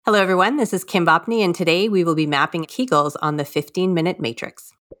Hello, everyone. This is Kim Vopni, and today we will be mapping Kegels on the 15-minute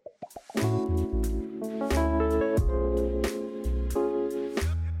matrix.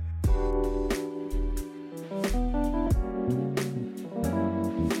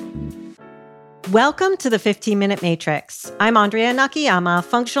 Welcome to the 15-Minute Matrix. I'm Andrea Nakayama,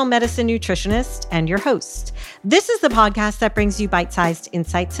 functional medicine nutritionist and your host. This is the podcast that brings you bite-sized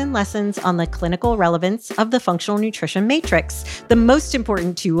insights and lessons on the clinical relevance of the functional nutrition matrix, the most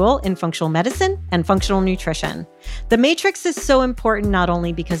important tool in functional medicine and functional nutrition. The matrix is so important not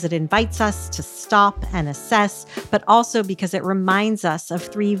only because it invites us to stop and assess, but also because it reminds us of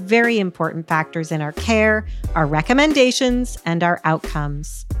three very important factors in our care, our recommendations, and our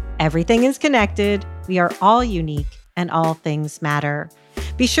outcomes. Everything is connected, we are all unique, and all things matter.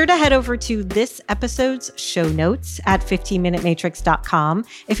 Be sure to head over to this episode's show notes at 15minutematrix.com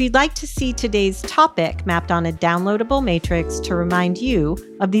if you'd like to see today's topic mapped on a downloadable matrix to remind you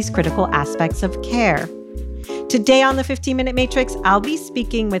of these critical aspects of care. Today on the 15-Minute Matrix, I'll be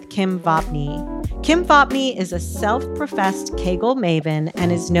speaking with Kim Vopni. Kim Vopni is a self-professed Kegel maven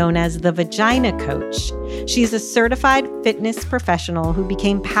and is known as the Vagina Coach. She's a certified fitness professional who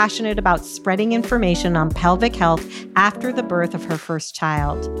became passionate about spreading information on pelvic health after the birth of her first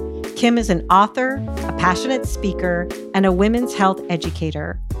child. Kim is an author, a passionate speaker, and a women's health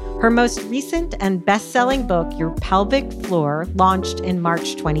educator. Her most recent and best-selling book, Your Pelvic Floor, launched in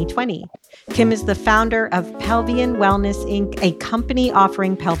March 2020. Kim is the founder of Pelvian Wellness, Inc., a company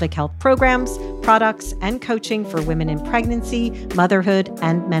offering pelvic health programs, products, and coaching for women in pregnancy, motherhood,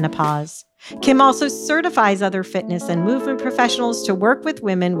 and menopause. Kim also certifies other fitness and movement professionals to work with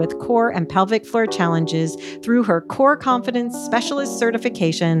women with core and pelvic floor challenges through her Core Confidence Specialist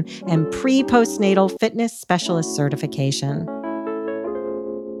certification and pre-postnatal fitness specialist certification.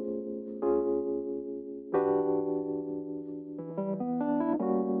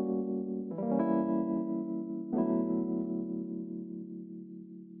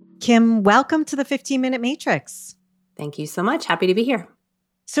 Kim, welcome to the 15-Minute Matrix. Thank you so much. Happy to be here.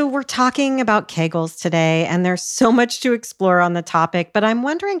 So we're talking about Kegels today, and there's so much to explore on the topic, but I'm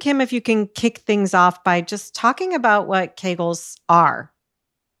wondering, Kim, if you can kick things off by just talking about what Kegels are.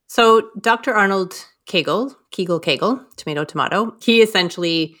 So Dr. Arnold Kegel, tomato, tomato, he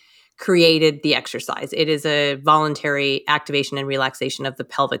essentially created the exercise. It is a voluntary activation and relaxation of the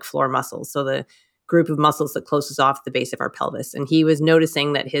pelvic floor muscles, so the group of muscles that closes off the base of our pelvis. And he was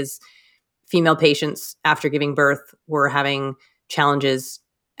noticing that his female patients, after giving birth, were having challenges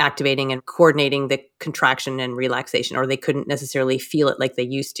activating and coordinating the contraction and relaxation, or they couldn't necessarily feel it like they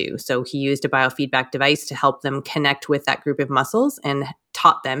used to. So he used a biofeedback device to help them connect with that group of muscles and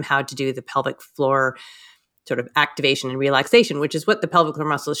taught them how to do the pelvic floor sort of activation and relaxation, which is what the pelvic floor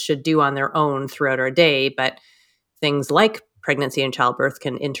muscles should do on their own throughout our day. But things like pregnancy and childbirth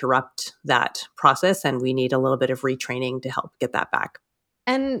can interrupt that process, and we need a little bit of retraining to help get that back.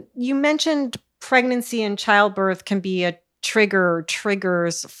 And you mentioned pregnancy and childbirth can be a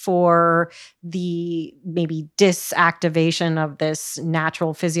triggers for the maybe disactivation of this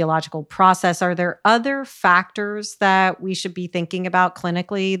natural physiological process. Are there other factors that we should be thinking about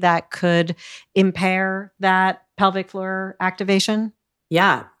clinically that could impair that pelvic floor activation?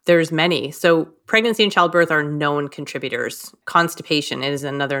 Yeah, there's many. So pregnancy and childbirth are known contributors. Constipation is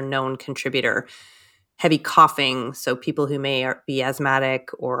another known contributor. Heavy coughing, so people who may be asthmatic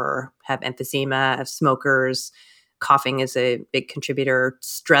or have emphysema, smokers, coughing is a big contributor.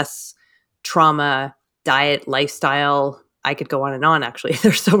 Stress, trauma, diet, lifestyle. I could go on and on, actually.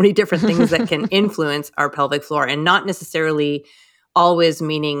 There's so many different things that can influence our pelvic floor, and not necessarily always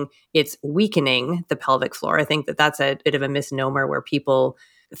meaning it's weakening the pelvic floor. I think that that's a bit of a misnomer where people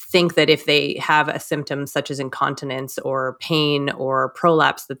think that if they have a symptom such as incontinence or pain or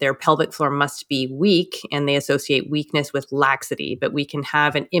prolapse, that their pelvic floor must be weak, and they associate weakness with laxity. But we can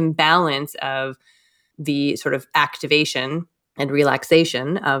have an imbalance of the sort of activation and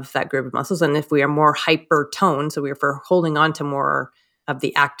relaxation of that group of muscles. And if we are more hypertoned, so if we're holding on to more of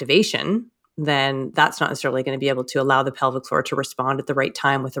the activation, then that's not necessarily going to be able to allow the pelvic floor to respond at the right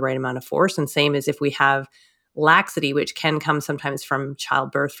time with the right amount of force. And same as if we have laxity, which can come sometimes from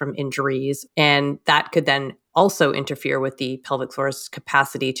childbirth, from injuries, and that could then also interfere with the pelvic floor's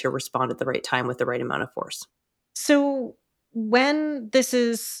capacity to respond at the right time with the right amount of force. So when this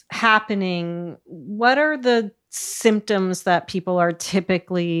is happening, what are the symptoms that people are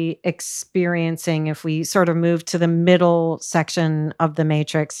typically experiencing if we sort of move to the middle section of the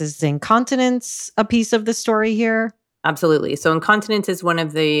matrix? Is incontinence a piece of the story here? Absolutely. So incontinence is one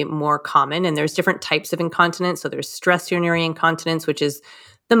of the more common, and there's different types of incontinence. So there's stress urinary incontinence, which is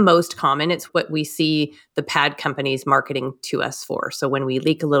the most common. It's what we see the pad companies marketing to us for. So when we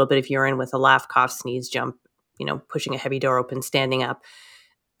leak a little bit of urine with a laugh, cough, sneeze, jump, pushing a heavy door open, standing up.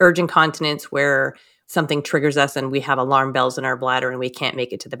 Urgent incontinence, where something triggers us and we have alarm bells in our bladder and we can't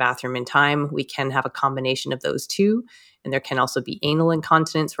make it to the bathroom in time. We can have a combination of those two. And there can also be anal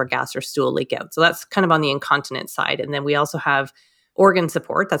incontinence where gas or stool leak out. So that's kind of on the incontinence side. And then we also have organ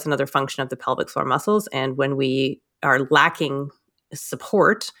support. That's another function of the pelvic floor muscles. And when we are lacking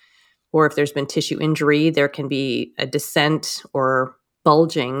support, or if there's been tissue injury, there can be a descent or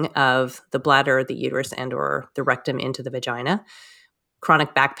bulging of the bladder, the uterus, and or the rectum into the vagina.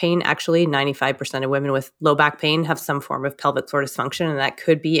 Chronic back pain, actually, 95% of women with low back pain have some form of pelvic floor dysfunction, and that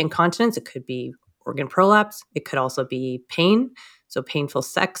could be incontinence. It could be organ prolapse. It could also be pain. So painful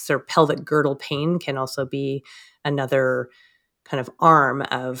sex or pelvic girdle pain can also be another kind of arm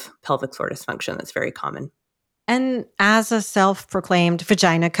of pelvic floor dysfunction that's very common. And as a self-proclaimed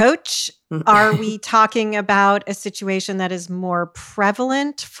vagina coach, are we talking about a situation that is more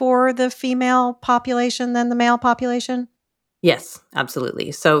prevalent for the female population than the male population? Yes,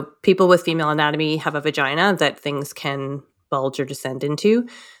 absolutely. So people with female anatomy have a vagina that things can bulge or descend into.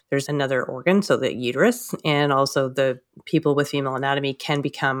 There's another organ, so the uterus, and also the people with female anatomy can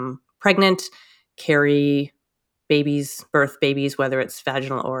become pregnant, carry babies, birth babies, whether it's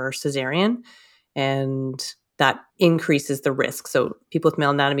vaginal or cesarean, and that increases the risk. So people with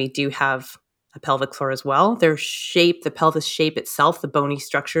male anatomy do have a pelvic floor as well. Their shape, the pelvis shape itself, the bony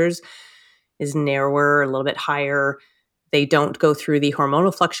structures is narrower, a little bit higher. They don't go through the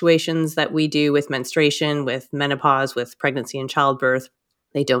hormonal fluctuations that we do with menstruation, with menopause, with pregnancy and childbirth.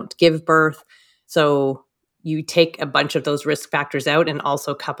 They don't give birth. So you take a bunch of those risk factors out and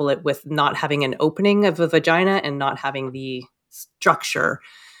also couple it with not having an opening of a vagina and not having the structure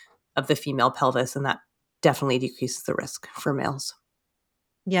of the female pelvis. And that definitely decreases the risk for males.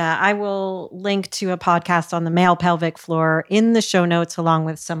 Yeah, I will link to a podcast on the male pelvic floor in the show notes, along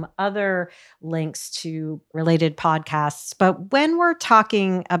with some other links to related podcasts. But when we're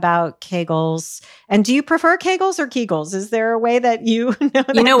talking about Kegels, and do you prefer Kegels or Kegels? Is there a way that you know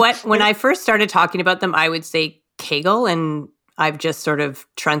that? You know what? When I first started talking about them, I would say Kegel, and I've just sort of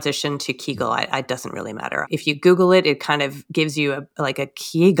transitioned to Kegel. It doesn't really matter. If you Google it, it kind of gives you a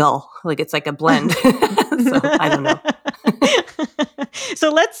Kegel, like it's like a blend. So I don't know. So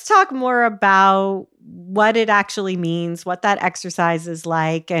let's talk more about what it actually means, what that exercise is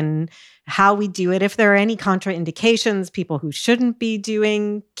like, and how we do it. If there are any contraindications, people who shouldn't be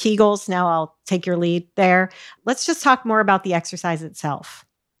doing Kegels, now I'll take your lead there. Let's just talk more about the exercise itself.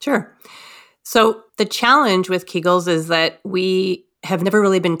 Sure. So the challenge with Kegels is that we have never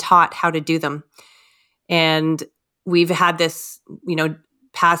really been taught how to do them. And we've had this,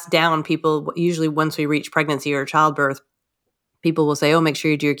 passed down. People, usually once we reach pregnancy or childbirth, people will say, oh, make sure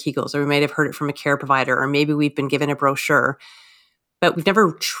you do your Kegels, or we might have heard it from a care provider, or maybe we've been given a brochure. But we've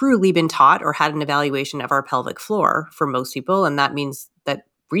never truly been taught or had an evaluation of our pelvic floor for most people. And that means that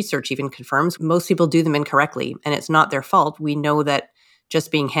research even confirms most people do them incorrectly. And it's not their fault. We know that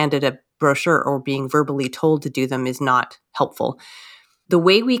just being handed a brochure or being verbally told to do them is not helpful. The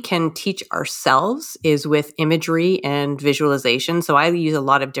way we can teach ourselves is with imagery and visualization. So I use a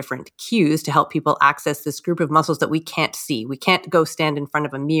lot of different cues to help people access this group of muscles that we can't see. We can't go stand in front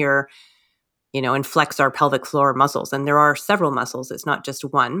of a mirror, and flex our pelvic floor muscles. And there are several muscles. It's not just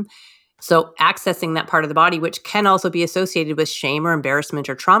one. So accessing that part of the body, which can also be associated with shame or embarrassment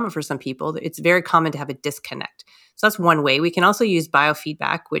or trauma for some people, it's very common to have a disconnect. So that's one way. We can also use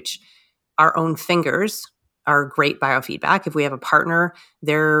biofeedback, which our own fingers are great biofeedback. If we have a partner,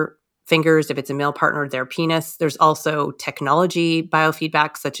 their fingers, if it's a male partner, their penis. There's also technology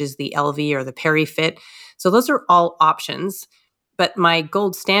biofeedback, such as the LV or the PeriFit. So those are all options. But my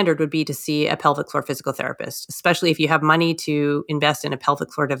gold standard would be to see a pelvic floor physical therapist, especially if you have money to invest in a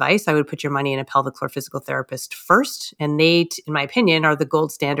pelvic floor device. I would put your money in a pelvic floor physical therapist first. And they, in my opinion, are the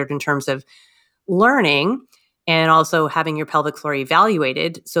gold standard in terms of learning and also having your pelvic floor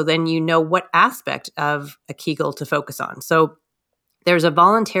evaluated. So then you know what aspect of a Kegel to focus on. So there's a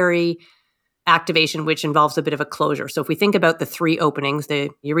voluntary activation, which involves a bit of a closure. So if we think about the three openings,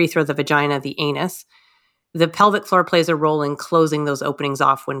 the urethra, the vagina, the anus, the pelvic floor plays a role in closing those openings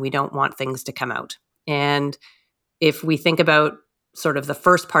off when we don't want things to come out. And if we think about sort of the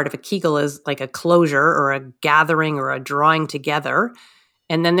first part of a Kegel is like a closure or a gathering or a drawing together,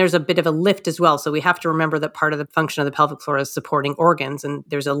 and then there's a bit of a lift as well. So we have to remember that part of the function of the pelvic floor is supporting organs, and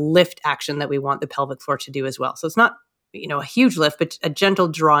there's a lift action that we want the pelvic floor to do as well. So it's not, a huge lift, but a gentle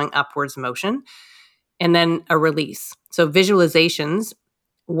drawing upwards motion, and then a release. So visualizations,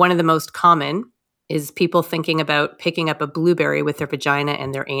 one of the most common is people thinking about picking up a blueberry with their vagina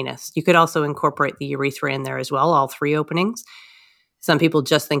and their anus. You could also incorporate the urethra in there as well, all three openings. Some people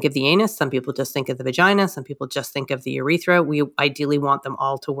just think of the anus. Some people just think of the vagina. Some people just think of the urethra. We ideally want them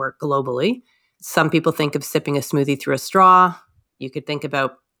all to work globally. Some people think of sipping a smoothie through a straw. You could think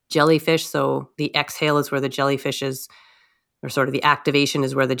about jellyfish. So the exhale is where the jellyfish is, or sort of the activation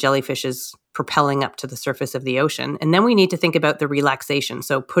is where the jellyfish is propelling up to the surface of the ocean. And then we need to think about the relaxation.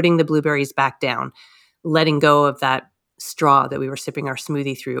 So putting the blueberries back down, letting go of that straw that we were sipping our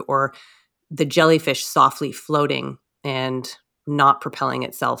smoothie through, or the jellyfish softly floating and not propelling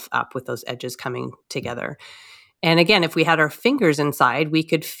itself up with those edges coming together. And again, if we had our fingers inside, we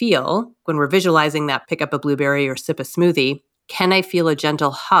could feel, when we're visualizing that pick up a blueberry or sip a smoothie, can I feel a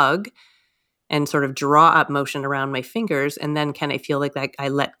gentle hug and sort of draw up motion around my fingers? And then can I feel like I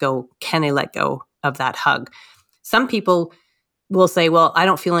let go? Can I let go of that hug? Some people will say, well, I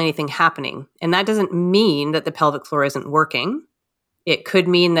don't feel anything happening. And that doesn't mean that the pelvic floor isn't working. It could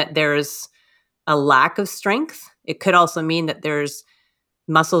mean that there's a lack of strength. It could also mean that there's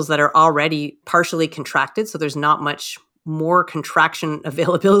muscles that are already partially contracted. So there's not much more contraction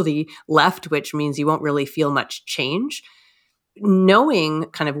availability left, which means you won't really feel much change. Knowing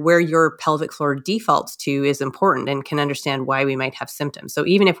kind of where your pelvic floor defaults to is important and can understand why we might have symptoms. So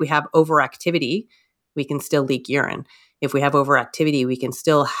even if we have overactivity, we can still leak urine. If we have overactivity, we can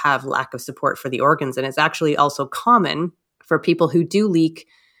still have lack of support for the organs. And it's actually also common for people who do leak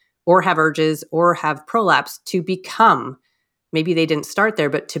or have urges or have prolapse to become, maybe they didn't start there,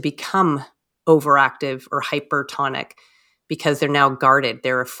 but to become overactive or hypertonic because they're now guarded.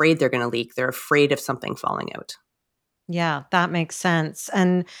 They're afraid they're going to leak. They're afraid of something falling out. Yeah, that makes sense.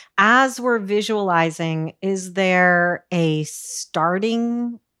 And as we're visualizing, is there a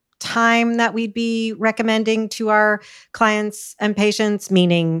starting time that we'd be recommending to our clients and patients?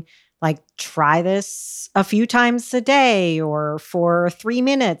 Meaning, like, try this a few times a day or for 3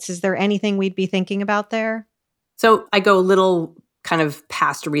 minutes. Is there anything we'd be thinking about there? So I go a little kind of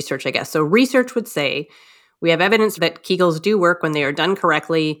past research, I guess. So research would say we have evidence that Kegels do work when they are done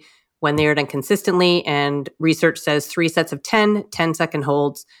correctly, when they are done consistently, and research says 3 sets of 10 10-second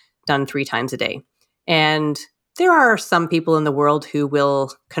holds done 3 times a day. And there are some people in the world who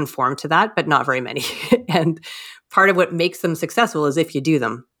will conform to that, but not very many. And part of what makes them successful is if you do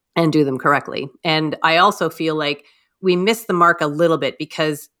them and do them correctly. And I also feel like we miss the mark a little bit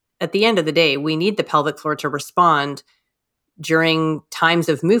because at the end of the day, we need the pelvic floor to respond during times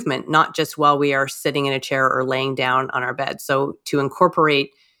of movement, not just while we are sitting in a chair or laying down on our bed. So to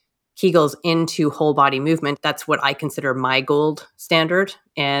incorporate Kegels into whole body movement, that's what I consider my gold standard.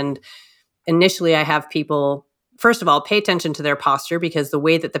 And initially I have people, first of all, pay attention to their posture because the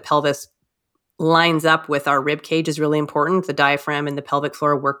way that the pelvis lines up with our rib cage is really important. The diaphragm and the pelvic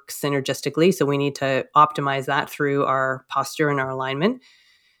floor work synergistically. So we need to optimize that through our posture and our alignment.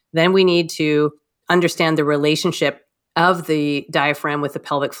 Then we need to understand the relationship of the diaphragm with the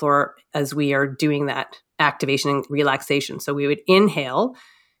pelvic floor as we are doing that activation and relaxation. So we would inhale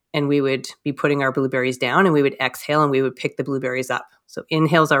and we would be putting our blueberries down, and we would exhale and we would pick the blueberries up. So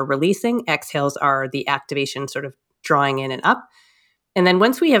inhales are releasing, exhales are the activation, sort of drawing in and up. And then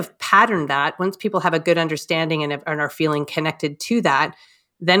once we have patterned that, once people have a good understanding and are feeling connected to that,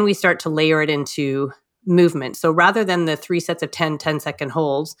 then we start to layer it into movement. So rather than the 3 sets of 10 10-second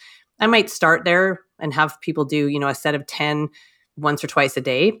holds, I might start there and have people do, a set of 10 once or twice a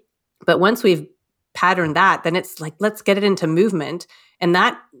day. But once we've patterned that, then it's like, let's get it into movement. And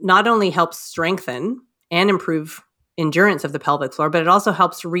that not only helps strengthen and improve endurance of the pelvic floor, but it also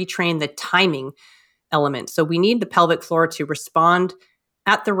helps retrain the timing element. So we need the pelvic floor to respond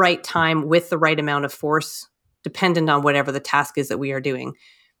at the right time with the right amount of force, dependent on whatever the task is that we are doing.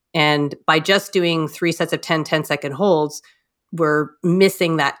 And by just doing 3 sets of 10 10-second holds, we're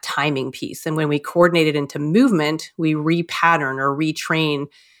missing that timing piece. And when we coordinate it into movement, we repattern or retrain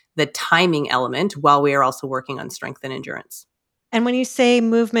the timing element while we are also working on strength and endurance. And when you say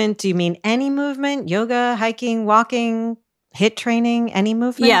movement, do you mean any movement? Yoga, hiking, walking, HIIT training, any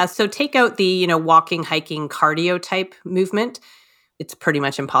movement? Yeah. So take out the, walking, hiking, cardio type movement. It's pretty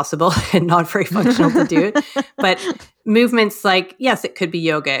much impossible and not very functional to do it. But movements like, yes, it could be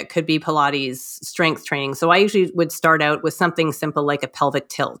yoga, it could be Pilates, strength training. So I usually would start out with something simple like a pelvic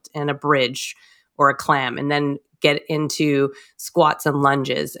tilt and a bridge or a clam, and then get into squats and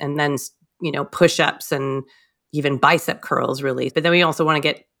lunges, and then, push-ups and even bicep curls really. But then we also want to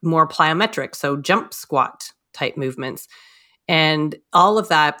get more plyometric, so jump squat type movements. And all of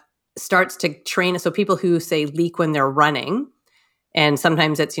that starts to train. So people who say leak when they're running, and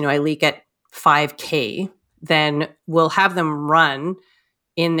sometimes it's, I leak at 5K, then we'll have them run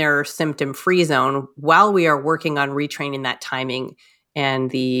in their symptom-free zone while we are working on retraining that timing and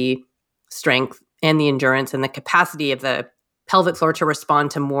the strength and the endurance and the capacity of the pelvic floor to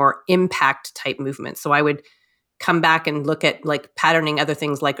respond to more impact type movements. So I would come back and look at like patterning other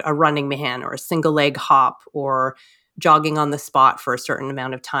things like a running man or a single leg hop or jogging on the spot for a certain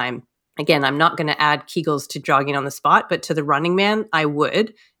amount of time. Again, I'm not going to add Kegels to jogging on the spot, but to the running man, I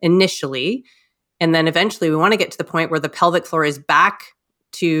would initially. And then eventually we want to get to the point where the pelvic floor is back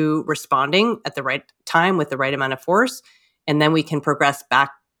to responding at the right time with the right amount of force. And then we can progress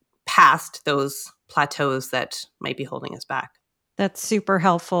back past those plateaus that might be holding us back. That's super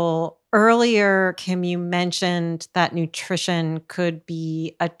helpful. Earlier, Kim, you mentioned that nutrition could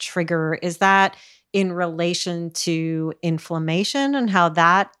be a trigger. Is that in relation to inflammation and how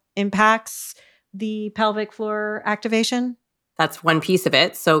that impacts the pelvic floor activation? That's one piece of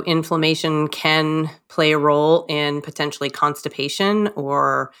it. So inflammation can play a role in potentially constipation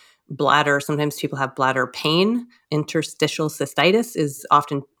or bladder. Sometimes people have bladder pain. Interstitial cystitis is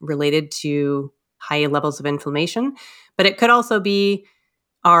often related to high levels of inflammation, but it could also be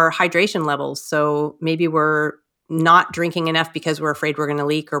our hydration levels. So maybe we're not drinking enough because we're afraid we're going to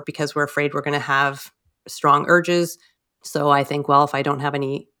leak or because we're afraid we're going to have strong urges. So I think, well, if I don't have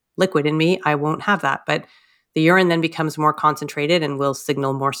any liquid in me, I won't have that. But the urine then becomes more concentrated and will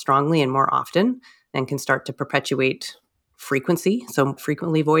signal more strongly and more often and can start to perpetuate frequency, so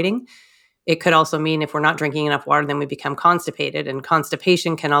frequently voiding. It could also mean if we're not drinking enough water, then we become constipated. And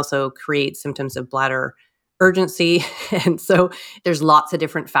constipation can also create symptoms of bladder urgency. And so there's lots of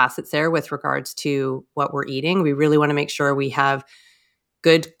different facets there with regards to what we're eating. We really want to make sure we have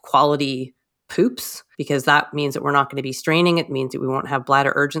good quality poops because that means that we're not going to be straining. It means that we won't have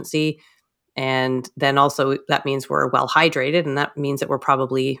bladder urgency. And then also that means we're well hydrated. And that means that we're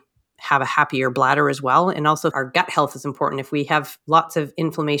probably have a happier bladder as well. And also our gut health is important. If we have lots of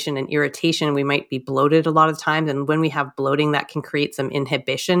inflammation and irritation, we might be bloated a lot of times. And when we have bloating, that can create some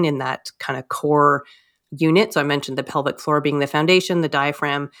inhibition in that kind of core unit. So I mentioned the pelvic floor being the foundation, the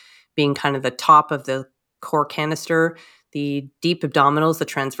diaphragm being kind of the top of the core canister. The deep abdominals, the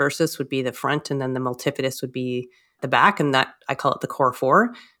transversus would be the front, and then the multifidus would be the back. And that I call it the core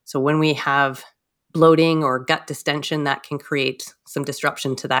four. So when we have bloating or gut distension, that can create some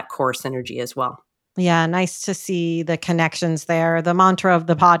disruption to that core synergy as well. Yeah, nice to see the connections there. The mantra of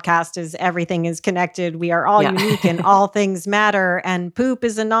the podcast is everything is connected. We are all unique and all things matter. And poop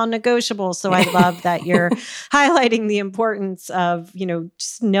is a non-negotiable. So I love that you're highlighting the importance of,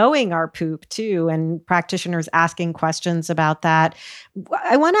 just knowing our poop too, and practitioners asking questions about that.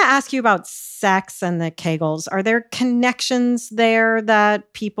 I want to ask you about sex and the Kegels. Are there connections there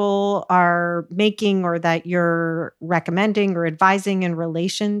that people are making or that you're recommending or advising in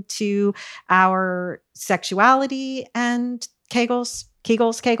relation to our sexuality and Kegels?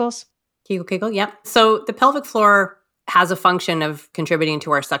 Kegel, yeah. So the pelvic floor has a function of contributing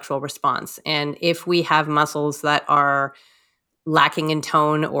to our sexual response. And if we have muscles that are lacking in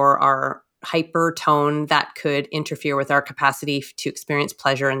tone or are hypertone, that could interfere with our capacity to experience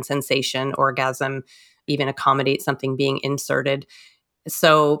pleasure and sensation, orgasm, even accommodate something being inserted.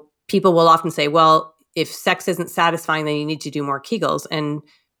 So people will often say, well, if sex isn't satisfying, then you need to do more Kegels. And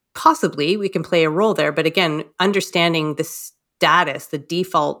possibly we can play a role there. But again, understanding the status, the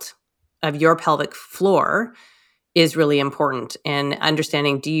default of your pelvic floor is really important. And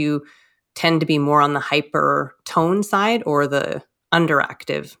understanding, do you tend to be more on the hypertone side or the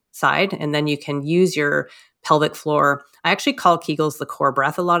underactive side? And then you can use your pelvic floor. I actually call Kegels the core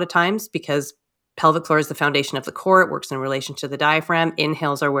breath a lot of times because pelvic floor is the foundation of the core. It works in relation to the diaphragm.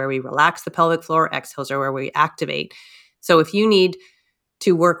 Inhales are where we relax the pelvic floor. Exhales are where we activate. So if you need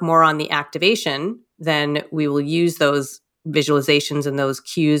to work more on the activation, then we will use those visualizations and those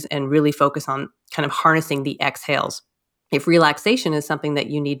cues and really focus on kind of harnessing the exhales. If relaxation is something that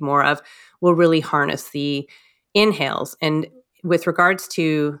you need more of, we'll really harness the inhales. And with regards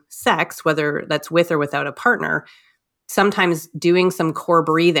to sex, whether that's with or without a partner, sometimes doing some core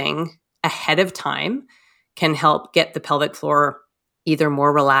breathing ahead of time can help get the pelvic floor either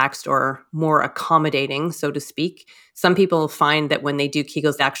more relaxed or more accommodating, so to speak. Some people find that when they do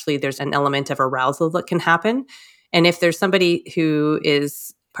Kegels, actually there's an element of arousal that can happen. And if there's somebody who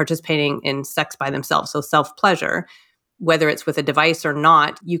is participating in sex by themselves, so self-pleasure, whether it's with a device or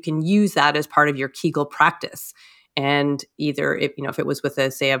not, you can use that as part of your Kegel practice. And either if it was with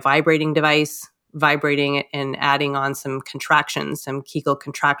a vibrating device, vibrating it and adding on some contractions, some Kegel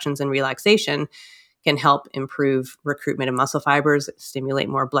contractions and relaxation can help improve recruitment of muscle fibers, stimulate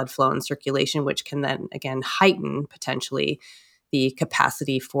more blood flow and circulation, which can then again heighten potentially the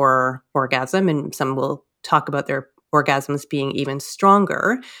capacity for orgasm. And some will talk about their orgasms being even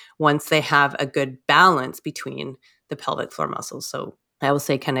stronger once they have a good balance between the pelvic floor muscles. So I will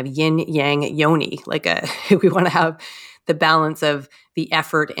say kind of yin yang yoni, we want to have the balance of the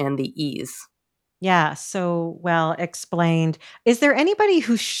effort and the ease. Yeah, so well explained. Is there anybody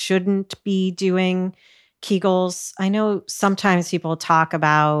who shouldn't be doing Kegels? I know sometimes people talk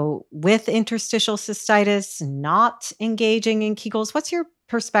about with interstitial cystitis not engaging in Kegels. What's your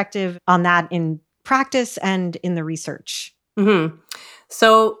perspective on that in practice and in the research? Mm-hmm.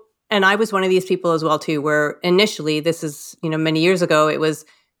 So, and I was one of these people as well too, where initially, this is, many years ago, it was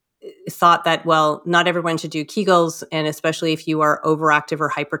thought that, well, not everyone should do Kegels, and especially if you are overactive or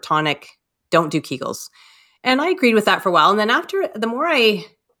hypertonic, don't do Kegels. And I agreed with that for a while. And then the more I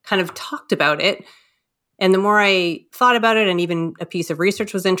kind of talked about it, and the more I thought about it, and even a piece of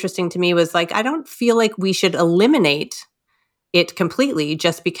research was interesting to me, was like, I don't feel like we should eliminate it completely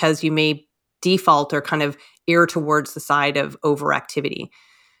just because you may default or kind of err towards the side of overactivity.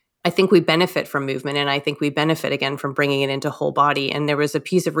 I think we benefit from movement, and I think we benefit, again, from bringing it into whole body. And there was a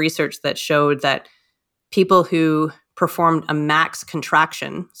piece of research that showed that people who performed a max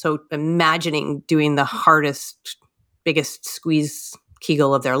contraction, so imagining doing the hardest, biggest squeeze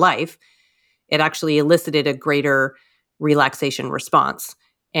Kegel of their life, it actually elicited a greater relaxation response.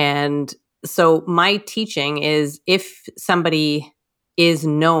 And so my teaching is, if somebody is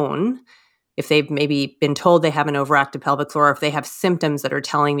known, if they've maybe been told they have an overactive pelvic floor, or if they have symptoms that are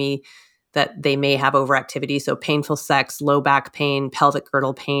telling me that they may have overactivity, so painful sex, low back pain, pelvic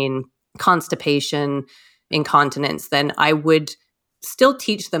girdle pain, constipation, incontinence, then I would still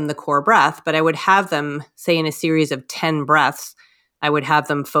teach them the core breath, but I would have them, say in a series of 10 breaths, I would have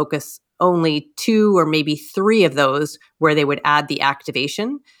them focus only 2 or maybe 3 of those where they would add the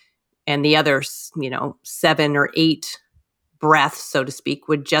activation, and the other, 7 or 8 breaths, so to speak,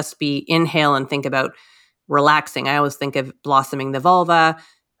 would just be inhale and think about relaxing. I always think of blossoming the vulva,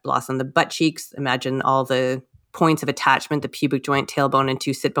 blossom the butt cheeks, imagine all the points of attachment, the pubic joint, tailbone, and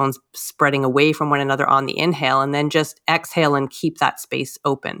 2 sit bones spreading away from one another on the inhale, and then just exhale and keep that space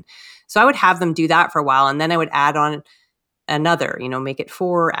open. So I would have them do that for a while, and then I would add on another, make it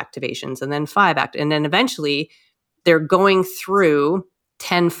 4 activations and then 5 and then eventually they're going through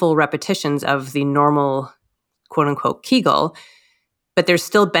 10 full repetitions of the normal quote unquote Kegel, but they're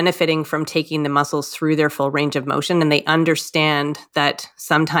still benefiting from taking the muscles through their full range of motion. And they understand that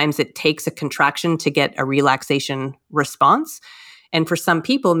sometimes it takes a contraction to get a relaxation response. And for some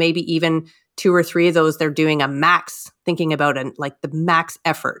people, maybe even 2 or 3 of those, they're doing a max, thinking about the max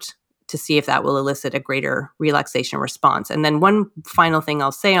effort to see if that will elicit a greater relaxation response. And then one final thing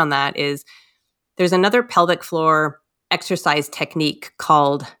I'll say on that is there's another pelvic floor exercise technique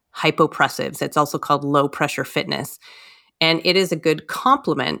called hypopressives. It's also called low pressure fitness. And it is a good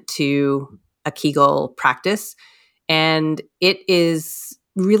complement to a Kegel practice. And it is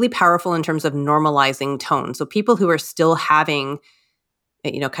really powerful in terms of normalizing tone. So people who are still having,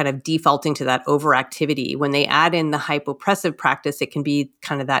 kind of defaulting to that overactivity, when they add in the hypopressive practice, it can be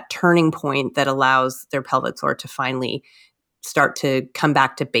kind of that turning point that allows their pelvic floor to finally start to come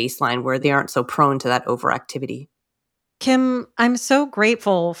back to baseline where they aren't so prone to that overactivity. Kim, I'm so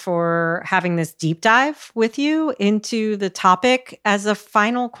grateful for having this deep dive with you into the topic. As a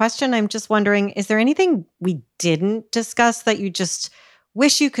final question, I'm just wondering, is there anything we didn't discuss that you just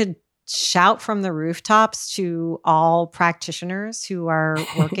wish you could shout from the rooftops to all practitioners who are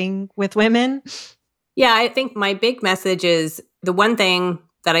working with women? Yeah, I think my big message is the one thing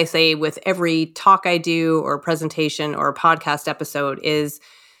that I say with every talk I do or presentation or podcast episode is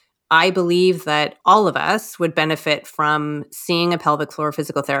I believe that all of us would benefit from seeing a pelvic floor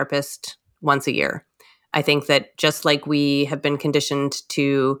physical therapist once a year. I think that just like we have been conditioned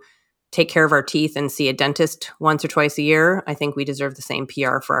to take care of our teeth and see a dentist once or twice a year, I think we deserve the same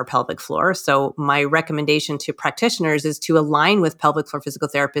PR for our pelvic floor. So my recommendation to practitioners is to align with pelvic floor physical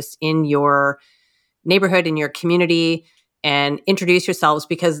therapists in your neighborhood, in your community, and introduce yourselves,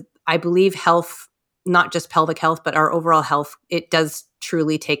 because I believe health, not just pelvic health, but our overall health, it does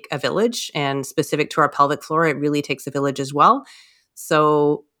truly take a village, and specific to our pelvic floor, it really takes a village as well.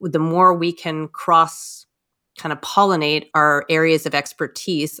 So the more we can cross kind of pollinate our areas of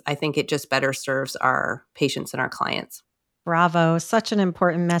expertise, I think it just better serves our patients and our clients. Bravo. Such an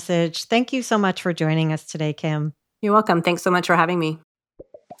important message. Thank you so much for joining us today, Kim. You're welcome. Thanks so much for having me.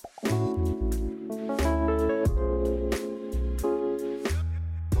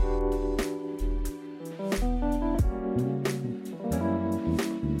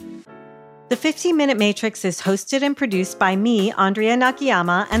 The 15-Minute Matrix is hosted and produced by me, Andrea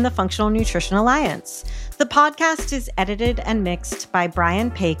Nakayama, and the Functional Nutrition Alliance. The podcast is edited and mixed by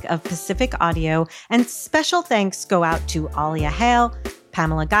Brian Paik of Pacific Audio, and special thanks go out to Alia Hale,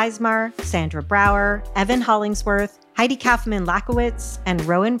 Pamela Geismar, Sandra Brower, Evan Hollingsworth, Heidi Kaufman-Lakowitz, and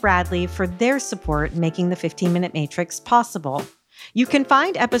Rowan Bradley for their support making the 15-Minute Matrix possible. You can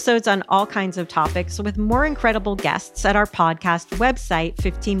find episodes on all kinds of topics with more incredible guests at our podcast website,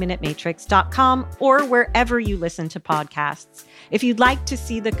 15minutematrix.com, or wherever you listen to podcasts. If you'd like to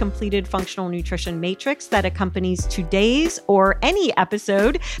see the completed functional nutrition matrix that accompanies today's or any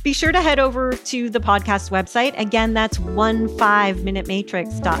episode, be sure to head over to the podcast website. Again, that's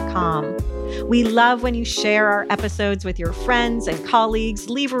 15minutematrix.com. We love when you share our episodes with your friends and colleagues,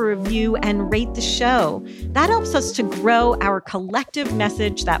 leave a review, and rate the show. That helps us to grow our collective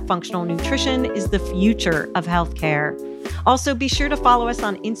message that functional nutrition is the future of healthcare. Also, be sure to follow us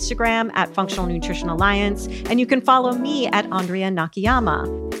on Instagram at Functional Nutrition Alliance, and you can follow me at Andrea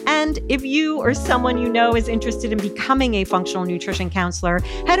Nakayama. And if you or someone you know is interested in becoming a functional nutrition counselor,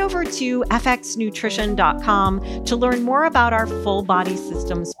 head over to fxnutrition.com to learn more about our Full Body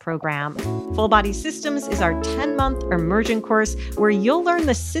Systems program. Full Body Systems is our 10-month immersion course where you'll learn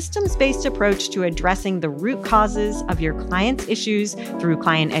the systems-based approach to addressing the root causes of your clients' issues through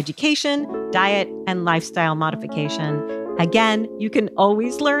client education, diet, and lifestyle modification. Again, you can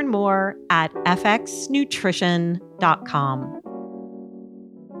always learn more at fxnutrition.com.